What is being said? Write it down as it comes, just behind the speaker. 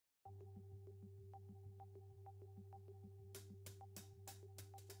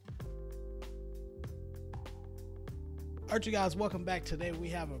Alright, you guys, welcome back. Today we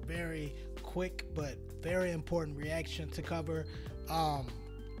have a very quick but very important reaction to cover. A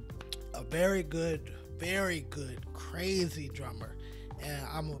very good, crazy drummer, and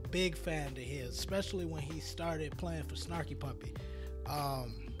I'm a big fan of his, especially when he started playing for Snarky Puppy.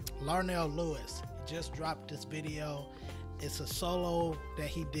 LARNELL Lewis just dropped this video. It's a solo that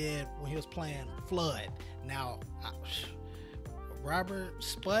he did when he was playing Flood. Now, Robert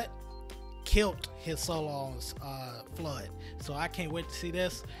Sput killed his solo on Flood, so I can't wait to see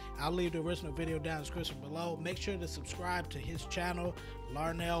this. I'll leave the original video down in the description below. Make sure to subscribe to his channel,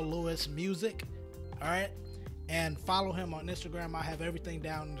 LARNELL Lewis Music. All right, and follow him on Instagram. I have everything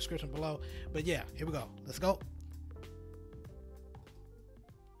down in the description below. But yeah, here we go. Let's go.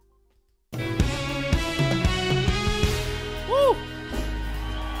 Woo!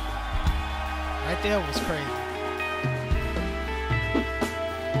 Right there was crazy.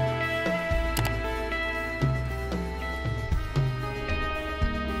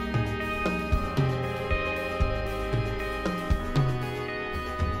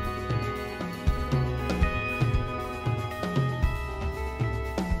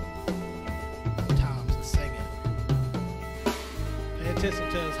 Attention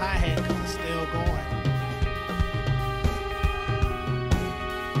to his hi-hat because it's still going.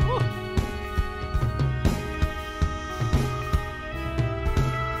 Woo.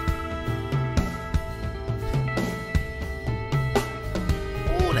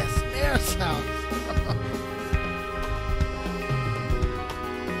 Ooh, that snare sound.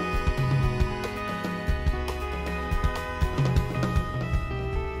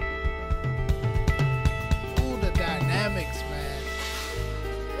 Ooh, the dynamics, man.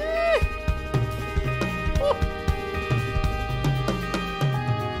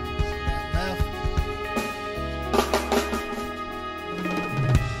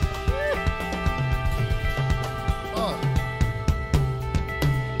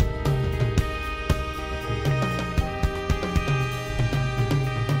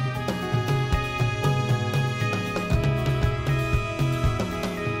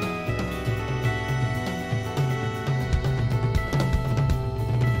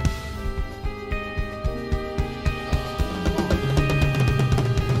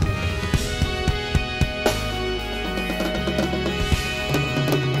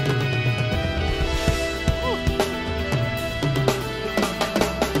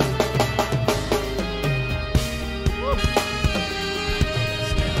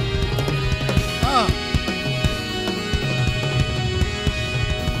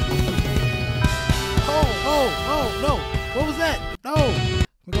 No, what was that? No, let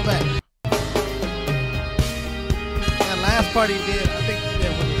me go back. That last part he did, I think he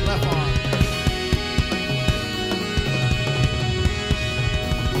did with his left arm.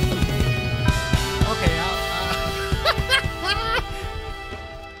 Okay,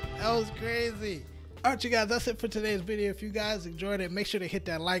 that was crazy. Alright, you guys, that's it for today's video. If you guys enjoyed it, make sure to hit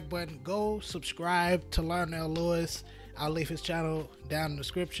that like button. Go subscribe to LARNELL Lewis. I'll leave his channel down in the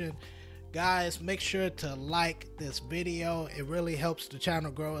description. Guys, make sure to like this video. It really helps the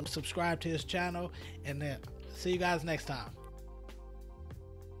channel grow, and subscribe to his channel, and then see you guys next time.